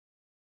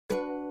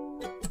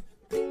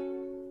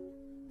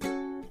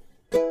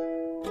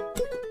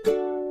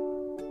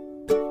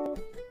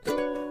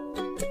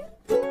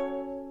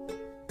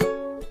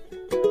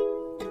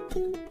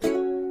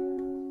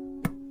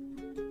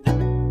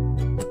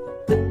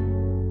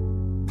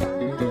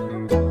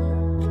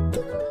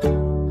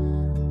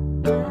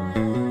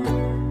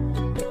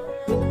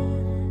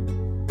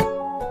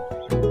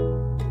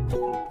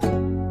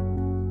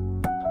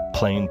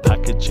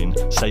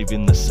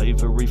saving the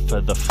savoury for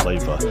the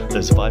flavour.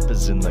 There's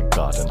vipers in the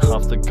garden,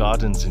 half the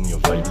garden's in your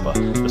vapour.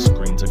 The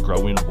screens are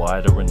growing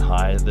wider and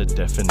higher the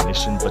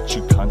definition, but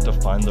you can't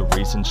define the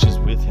reason she's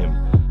with him.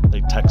 They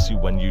tax you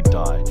when you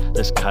die.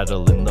 There's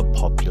cattle in the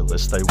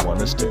populace, they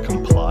want us to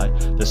comply.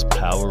 There's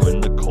power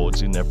in the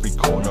chords in every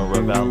corner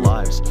of our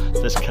lives.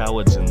 There's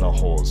cowards in the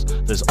halls,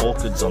 there's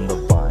orchids on the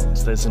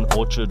vines. There's an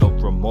orchard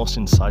of remorse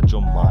inside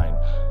your mind.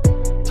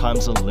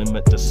 Time's a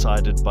limit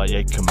decided by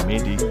a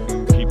committee.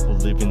 People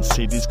live in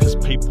cities cause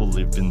people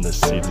live in the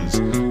cities.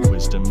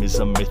 Wisdom is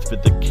a myth for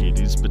the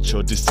kiddies, but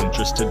you're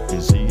disinterested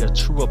busy. A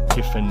true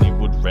epiphany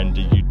would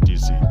render you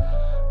dizzy.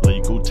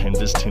 Legal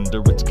tenders,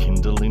 tinder, it's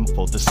kindling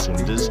for the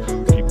cinders.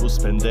 People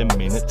spend their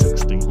minutes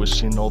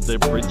extinguishing all their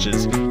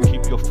bridges.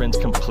 Keep your friends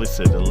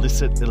complicit,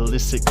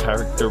 illicit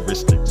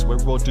characteristics.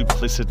 We're all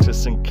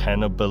duplicitous and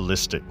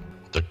cannibalistic.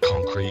 The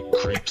concrete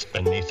creeps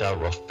beneath our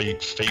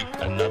offbeat feet.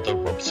 Another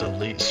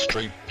obsolete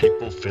street,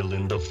 people fill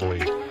in the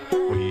void.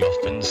 We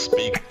often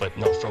speak, but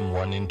not from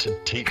wanting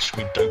to teach.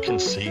 We don't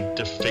concede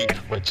defeat,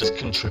 we're just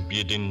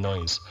contributing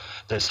noise.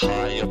 There's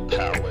higher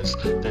powers,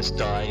 there's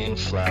dying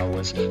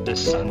flowers.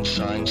 There's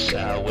sunshine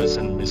showers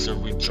and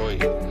misery joy.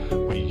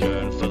 We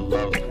yearn for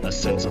love, a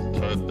sense of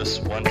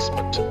purpose once.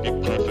 But to be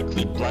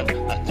perfectly blunt,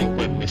 I think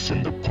we're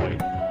missing the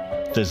point.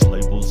 There's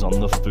labels on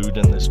the food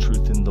and there's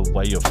truth in the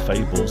way of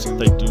fables.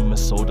 They doom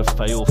us all to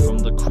fail from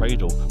the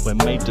cradle. We're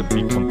made to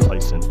be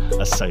complacent.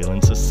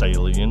 Assailants are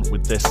salient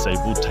with their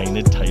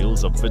sable-tainted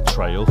tales of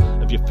betrayal.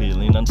 If you're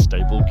feeling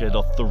unstable, get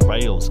off the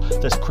rails.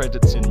 There's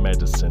credits in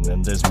medicine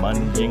and there's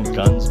money in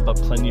guns, but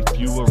plenty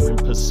fewer in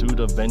pursuit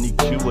of any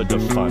cure to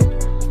fund.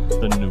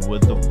 The newer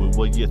the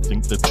wooer, you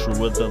think the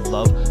truer the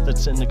love.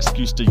 That's an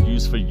excuse to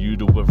use for you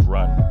to have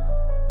run.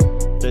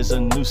 There's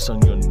a noose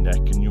on your neck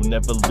and you'll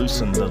never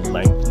loosen the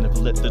length. Never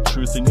let the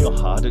truth in your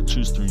heart, it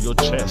chews through your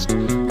chest.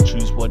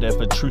 Choose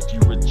whatever truth you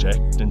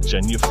reject and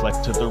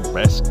genuflect to the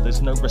rest.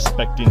 There's no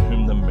respect in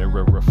whom the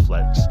mirror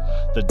reflects.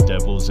 The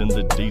devil's in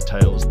the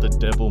details, the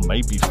devil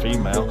may be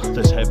female.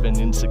 There's heaven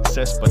in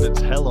success, but it's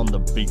hell on the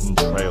beaten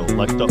trail.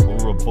 Like the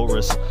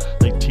Ouroboros,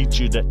 they teach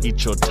you to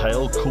eat your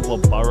tail.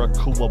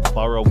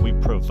 Kuwabara, we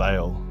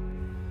prevail.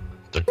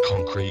 The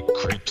concrete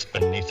creeps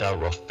beneath our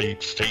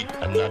offbeat feet.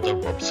 Another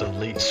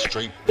obsolete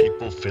street,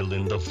 people fill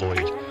in the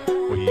void.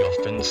 We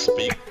often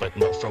speak, but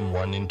not from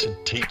wanting to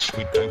teach.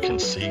 We don't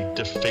concede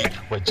defeat,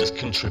 we're just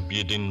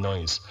contributing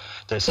noise.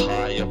 There's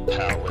higher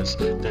powers,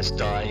 there's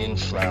dying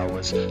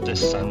flowers.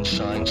 There's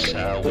sunshine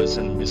showers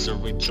and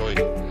misery joy.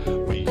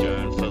 We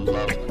yearn for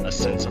love, a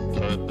sense of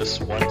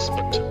purpose once.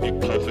 But to be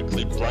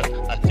perfectly blunt,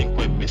 I think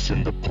we're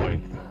missing the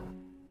point.